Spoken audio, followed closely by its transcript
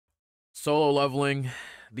Solo Leveling,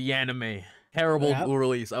 the anime. Terrible Yep.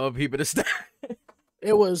 release. I'm a peep it a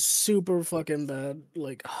It was super fucking bad.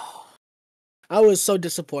 Like, I was so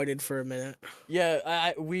disappointed for a minute.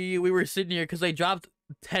 Yeah, we were sitting here because they dropped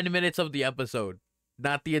 10 minutes of the episode,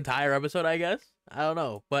 not the entire episode. I guess I don't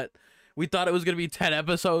know, but we thought it was gonna be 10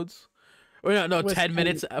 episodes. Or no, With 10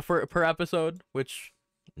 minutes per episode, which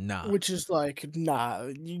nah. Which is like, nah,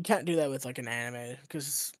 you can't do that with like an anime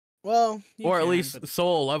because, well, you Or at can, least but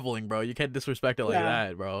Solo Leveling, bro. You can't disrespect it like Yeah.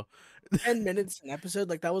 that, bro. 10 minutes an episode,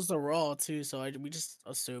 like that was the raw too. So we just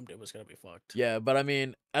assumed it was gonna be fucked. Yeah, but I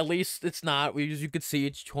mean, at least it's not. You could see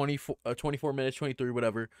it's 24 minutes, 23,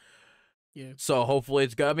 whatever. Yeah. So hopefully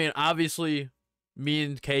it's good. I mean, obviously, me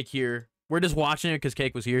and Cake here, we're just watching it because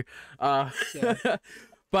Cake was here. Yeah.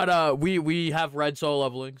 But we have read Solo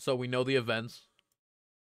Leveling, so we know the events.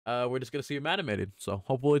 We're just gonna see them animated, so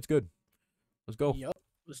hopefully it's good. Let's go. Yep.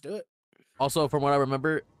 Let's do it. Also, from what I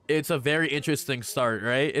remember, it's a very interesting start,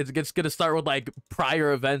 right? It's gonna start with like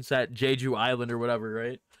prior events at Jeju Island or whatever,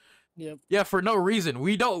 right? Yep. Yeah, for no reason.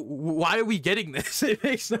 We don't. Why are we getting this? It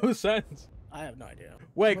makes no sense. I have no idea.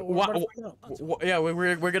 Wait, But we're about to find out. yeah,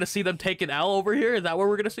 we're gonna see them take an L over here. Is that what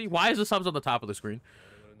we're gonna see? Why is the subs on the top of the screen,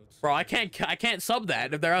 bro? I can't sub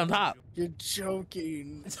that if they're on top. You're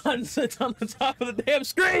joking. It's on the top of the damn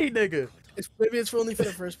screen, nigga. Maybe it's only for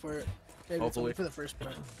the first part. Maybe it's only Hopefully. for the first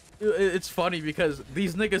part. It's funny because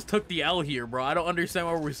these niggas took the L here, bro. I don't understand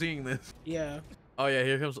why we're seeing this. Yeah. Oh yeah,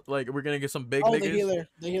 here comes like we're gonna get some big Oh, niggas.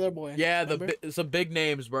 the healer boy. Yeah, remember? some big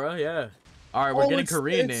names, bro. Yeah. All right, we're getting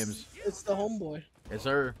Korean names. It's the homeboy. Yes,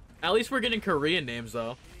 sir. At least we're getting Korean names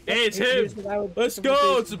though. Hey, it's Here's him. the guy with Let's the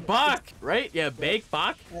go. face. It's Bach, right? Yeah, Bake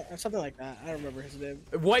Bach. Something like that. I don't remember his name.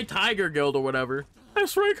 White Tiger Guild or whatever.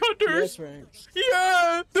 That's rank hunters. That's right.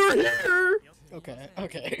 Yeah, they're here. Okay.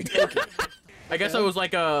 Okay. I guess I was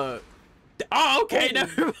like a. Oh, okay.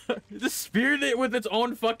 Never mind. The spirit it with its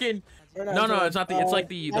own fucking. No, it's not the. It's like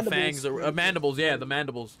the fangs or mandibles. Yeah, the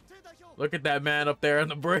mandibles. Look at that man up there on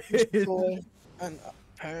the bridge. And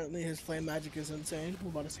apparently his flame magic is insane. We're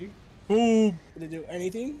about to see. Boom. Did it do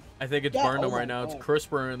anything? I think it's Yeah, burned them oh my right now. It's God.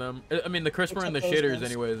 CRISPR in them. I mean, the CRISPR and the Except those shitters, guys.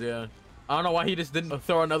 anyways. Yeah. I don't know why he just didn't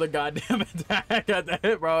throw another goddamn attack at the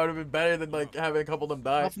hit, bro. It would have been better than like having a couple of them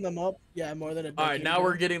die. Buffing them up. Yeah, more than a All right, decade now ago.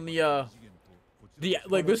 we're getting the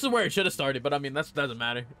like this is where it should have started, but I mean that doesn't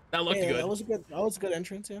matter. That looked Yeah, good. that was a good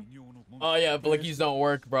entrance, yeah. Oh yeah, but like these don't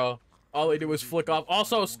work, bro. All they do is flick off.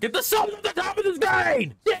 Also, get the sub at the top of the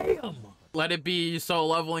screen. Damn. Let it be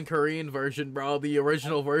Solo Leveling Korean version, bro. The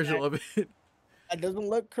original version of it. That doesn't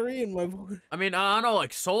look Korean, my boy. I mean, I don't know.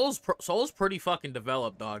 Like Soul's pretty fucking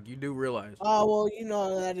developed, dog. You do realize. Oh, well, you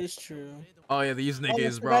know, that is true. Oh yeah, these that's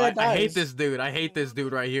niggas, the bro. guy that I hate dies. this dude. I hate this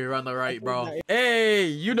dude right here on the right, bro. that. Hey,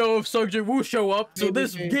 you know if Seokjin Woo show up, so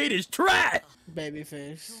this Babyface. gate is trash.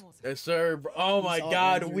 Babyface. Yes, sir. Bro. Oh my He's all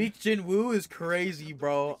God, injured. Weak Jin Woo is crazy,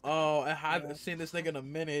 bro. Oh, I haven't seen this nigga in a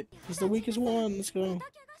minute. He's the weakest one. Let's go.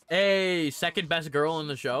 Hey, second best girl in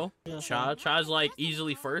the show. Yeah, Cha's like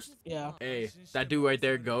easily first. Yeah. Hey, that dude right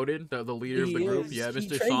there, goaded, the leader of He the group. is. Yeah, He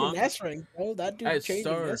Mr. trained Song. in S-Rank, bro. That dude Yes, trained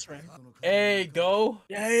sir. in S-Rank. Hey, go.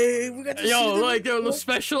 Hey, we got to Yo, see like them. the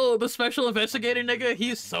special investigator nigga,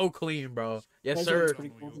 he's so clean, bro. Yes, That sir. dude's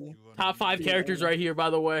pretty cool, too. Top 5 Yeah. characters right here, by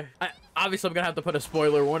the way. Obviously, I'm gonna have to put a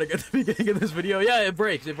spoiler warning at the beginning of this video. Yeah, it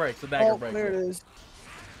breaks. The dagger Oh, breaks. there it is.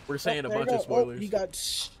 We're saying a There you bunch of go. Oh, spoilers. he got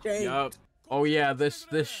shanked. Yup. Oh yeah, this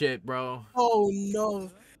shit, bro. Oh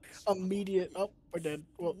no. Immediate. Oh, we're dead.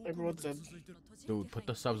 Well, everyone's dead. Dude, put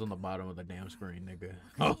the subs on the bottom of the damn screen, nigga.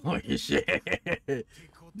 Oh shit.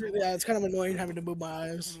 Yeah, it's kind of annoying having to move my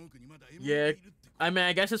eyes. Yeah. I mean,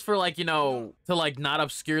 I guess it's for like, you know, to like not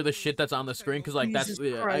obscure the shit that's on the screen, cause like Jesus that's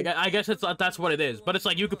yeah, Christ. I guess that's what it is. But it's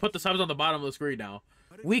like you could put the subs on the bottom of the screen now.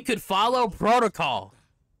 We could follow protocol,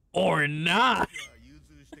 or not.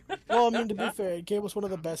 Well, I mean, to be fair, Gabe was one of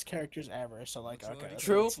the best characters ever, so like, okay. that's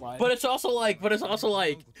True, a slide. but it's also like,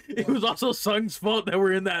 it was also Sung's fault that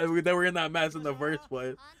we're in that mess in the first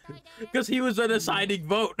place, because he was a deciding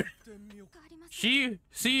vote. She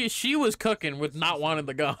was cooking with not wanting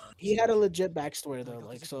to go. He had a legit backstory though,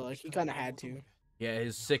 like, so like he kind of had to. Yeah,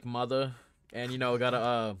 his sick mother, and you know,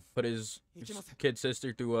 gotta put his kid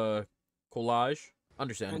sister through collage.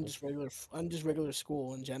 Understandable. And just regular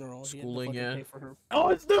school in general. He had to Schooling, fucking yeah. pay for her. Oh,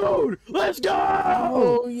 it's dude! Let's go!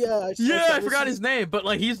 Oh yeah. Yeah, I this forgot is- his name, but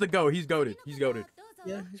like he's the goat. He's goated. He's goated.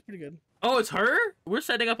 Yeah, he's pretty good. Oh, it's her? We're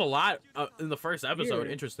setting up a lot in the first episode.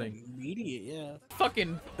 Weird. Interesting. Immediate, yeah.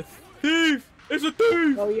 Fucking thief! It's a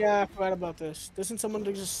thief! Oh yeah, I forgot about this. Doesn't someone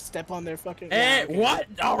just step on their fucking? Eh, yeah, okay. what?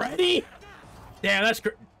 Already? Damn, that's cr-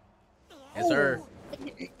 Yes, sir.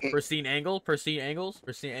 Pristine angles.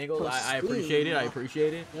 I appreciate it. I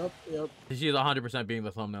appreciate it. Yep. She's 100% being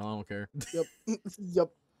the thumbnail. I don't care. Yep.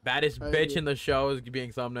 Baddest bitch in the show is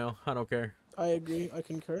being thumbnail. I don't care. I agree. I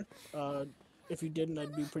concur. If you didn't,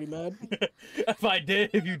 I'd be pretty mad.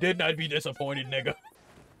 If you didn't, I'd be disappointed, nigga.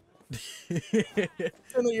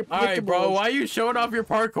 Alright, bro. Why are you showing off your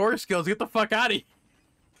parkour skills? Get the fuck out of here.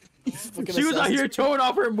 She was out here showing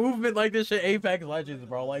off her movement like this shit Apex Legends,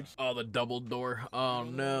 bro. Like, oh, the double door. Oh,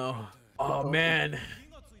 no. Oh, man.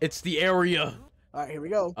 It's the area. Alright, here we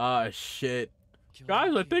go. Oh, shit.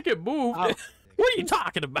 Guys, I think it moved. What are you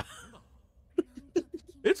talking about?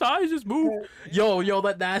 Its eyes just moved. Yo,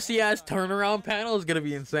 that nasty ass turnaround panel is gonna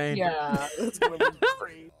be insane. Yeah, it's gonna be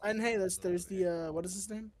great. And hey, there's the what is his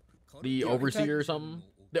name? The overseer or something.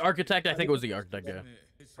 The architect, I think it was the architect. Yeah.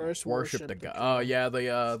 First worship the guy. Oh yeah,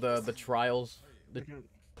 the trials.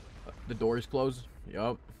 The doors closed.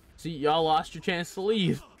 Yup. See, y'all lost your chance to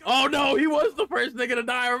leave. Oh no, he was the first nigga to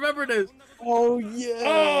die. I remember this. Oh yeah.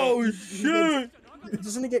 Oh shit.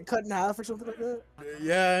 Doesn't it get cut in half or something like that?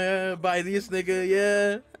 Yeah, by this nigga,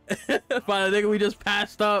 yeah. By the nigga we just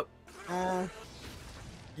passed up.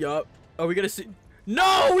 Yup. Are we gonna see?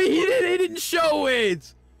 No, he didn't show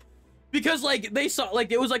it. Because like they saw,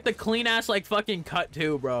 like it was like the clean ass like fucking cut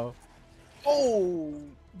too, bro. Oh.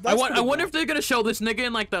 I wonder if they're gonna show this nigga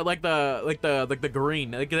in like the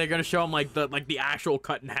green. Like they're gonna show him like the actual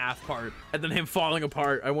cut in half part, and then him falling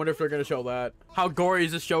apart. I wonder if they're gonna show that. How gory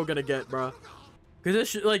is this show gonna get, bro?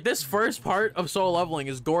 Cause this first part of Solo Leveling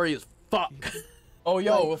is gory as fuck. Oh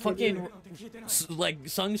yo, fucking like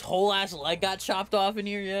Sung's whole ass leg got chopped off in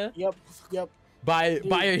here, yeah. Yep. By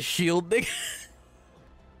a shield nigga.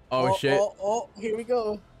 Oh shit. Oh, here we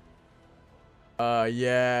go.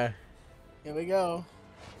 Yeah. Here we go.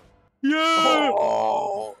 Yeah.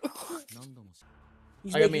 Oh.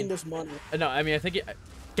 He's making this money. No, I mean I think it.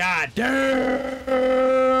 God damn.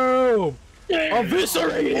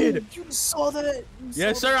 Eviscerated! Oh, you saw that?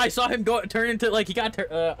 Yes, sir. I saw him turn into like he got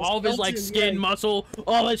all of his like skin, muscle,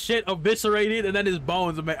 all that shit eviscerated, and then his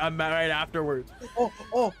bones right afterwards.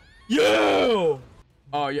 Oh. Yeah.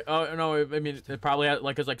 Oh yeah. Oh no. I mean, it probably had,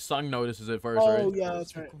 like, cause like Sung notices it first, right? Oh yeah,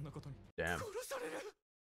 that's right. Damn.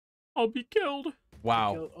 I'll be killed.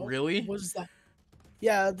 Wow. Really? What is that?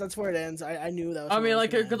 Yeah, that's where it ends. I knew that was. I mean,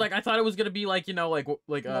 like, cause like I thought it was gonna be like, you know, like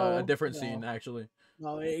a different scene actually.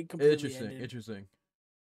 No, it completely Interesting.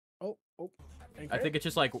 Oh. I think it's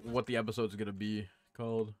just like what the episode's gonna be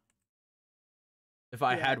called. If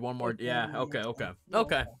I had one more, yeah. Okay.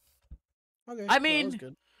 I mean,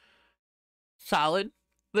 good. Solid.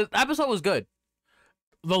 The episode was good.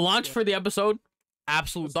 The launch for the episode,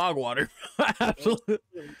 absolute dog water. Absolute.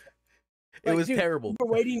 It was terrible. We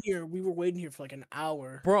were waiting here for like an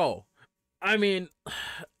hour. Bro, I mean,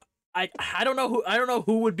 I don't know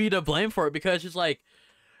who would be to blame for it, because it's like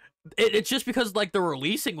it's just because like the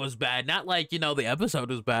releasing was bad, not like, you know, the episode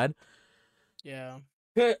was bad. Yeah.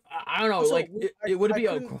 I don't know, also, like it would be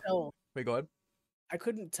a. Wait, go ahead. I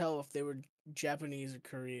couldn't tell if they were Japanese or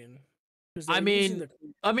Korean. I mean,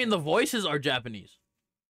 the voices are Japanese.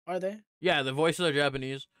 Are they? Yeah, the voices are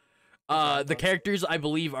Japanese. The characters, I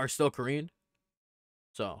believe, are still Korean.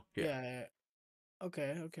 So yeah.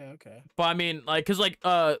 Okay. But I mean, like, cause like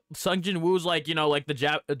Sung Jin Woo's like, you know, like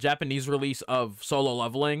the Japanese release of Solo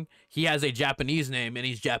Leveling, he has a Japanese name and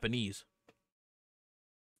he's Japanese.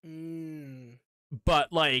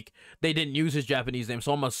 But like they didn't use his Japanese name,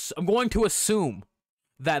 so I'm going to assume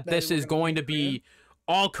that this is going to be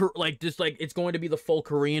all like just like it's going to be the full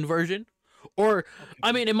Korean version. Or okay.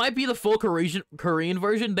 I mean, it might be the full Korean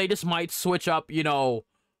version. They just might switch up, you know,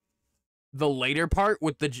 the later part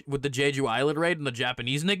with the Jeju Island raid and the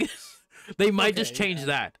Japanese niggas. They might just change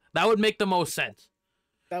that. That would make the most sense.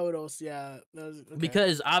 That would also, yeah.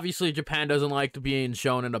 Because obviously Japan doesn't like to being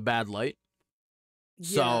shown in a bad light.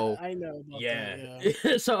 So I know about that,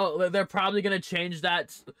 yeah. So they're probably gonna change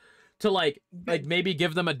that to like maybe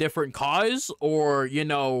give them a different cause, or, you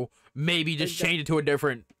know, maybe just change it to a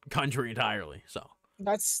different country entirely. So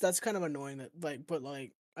that's kind of annoying that but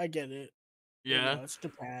I get it. Yeah, you know, it's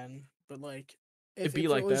Japan, but like if it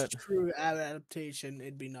like was that true adaptation,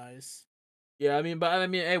 it'd be nice. Yeah, I mean,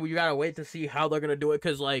 hey, we gotta wait to see how they're gonna do it,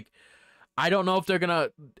 because like I don't know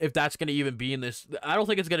if that's gonna even be in this. I don't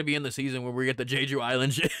think it's gonna be in the season where we get the Jeju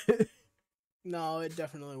Island shit. No, it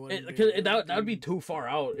definitely wouldn't. Because that would be too far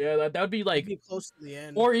out. Yeah, that would be like close to the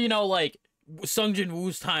end. Or, you know, like Sung Jin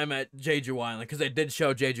Woo's time at Jeju Island, because they did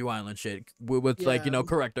show Jeju Island shit. With like, you know,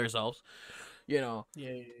 correct ourselves. You know.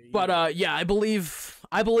 Yeah. But yeah, I believe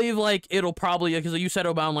like it'll probably, because you said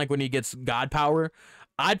about like when he gets god power,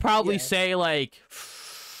 I'd probably say like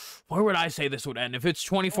where would I say this would end if it's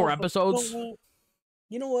 24 episodes?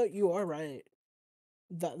 You know what? You are right.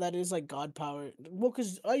 That is like God power. Well,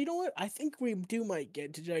 cause you know what? I think we might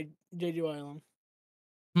get to Jeju Island.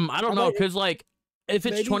 I don't know, cause like if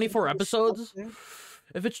it's 24 episodes,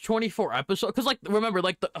 cause like remember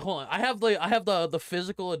like hold on, I have the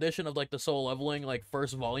physical edition of like the Soul Leveling like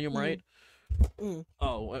first volume, right?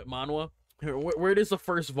 Oh, manhwa. Here, where does the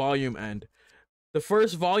first volume end? The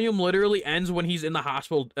first volume literally ends when he's in the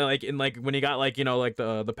hospital, like when he got like like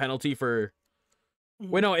the penalty for.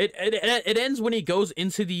 Wait, no, it ends when he goes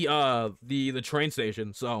into the train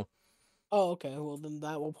station. So. Oh, okay. Well, then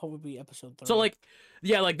that will probably be episode 3. So like,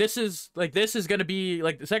 yeah, like this is gonna be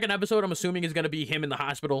like the second episode. I'm assuming is gonna be him in the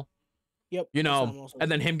hospital. Yep. And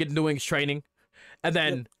then him doing his training, and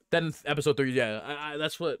then episode 3. Yeah,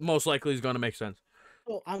 that's what most likely is gonna make sense.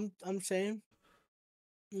 Oh, I'm saying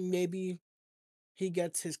maybe he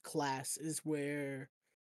gets his class is where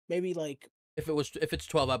maybe like if it's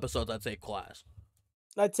 12 episodes, I'd say class.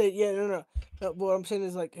 I'd say no. What I'm saying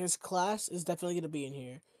is like his class is definitely gonna be in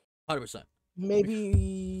here. 100%.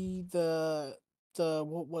 Maybe the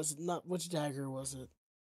what was it? Not which dagger was it?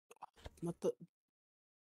 Not the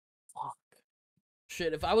fuck.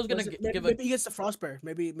 Shit, if I was gonna give maybe he gets the Frostbear.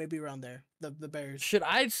 Maybe around there. The bears. Should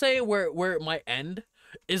I'd say where it might end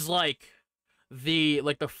is like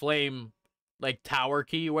the flame like tower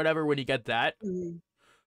key or whatever when you get that.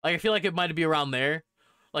 Like I feel like it might be around there.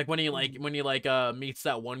 Like when he meets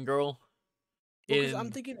that one girl. Well,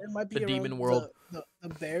 I'm thinking it might be the demon world. The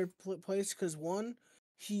bear place, because one,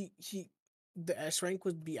 the S rank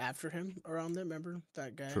would be after him around there. Remember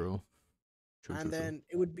that guy? True. Then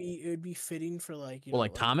it would be fitting for like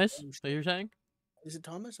like Thomas. That you're saying? Is it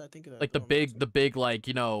Thomas? I think like the big like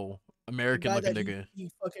American looking nigga. He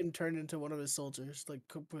fucking turned into one of his soldiers, like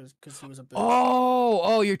because he was a bitch.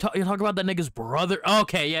 Oh, you're talking about that nigga's brother.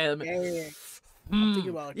 Okay, yeah. Yeah. I'm thinking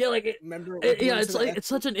about remember? It's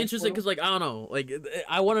such an interesting because like I don't know, like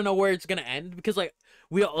I want to know where it's gonna end because like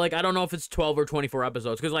I don't know if it's 12 or 24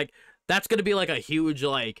 episodes because like that's gonna be like a huge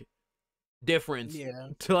like difference. Yeah.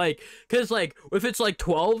 To like because like if it's like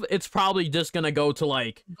 12, it's probably just gonna go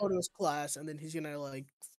to his class and then he's gonna like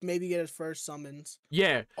maybe get his first summons.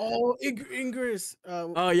 Yeah. Oh, Ingress.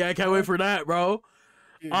 Oh yeah, I can't wait for that, bro.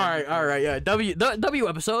 Dude, all right, yeah. W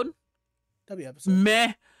episode.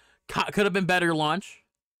 Meh. Could have been better launch.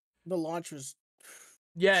 The launch was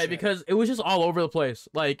yeah, because it was just all over the place.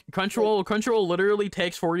 Like Crunchyroll literally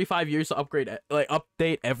takes 45 years to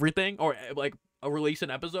update everything or like release an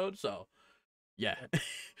episode. So yeah,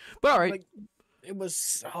 but all right. Like, it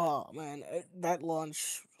was man, that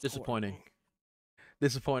launch was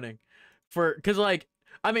disappointing for because like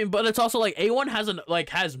I mean, but it's also like A1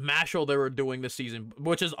 has Mashle they were doing this season,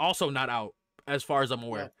 which is also not out as far as I'm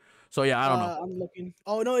aware. Yeah. So yeah, I don't know. I'm looking.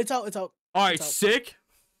 Oh no, it's out. All right, sick.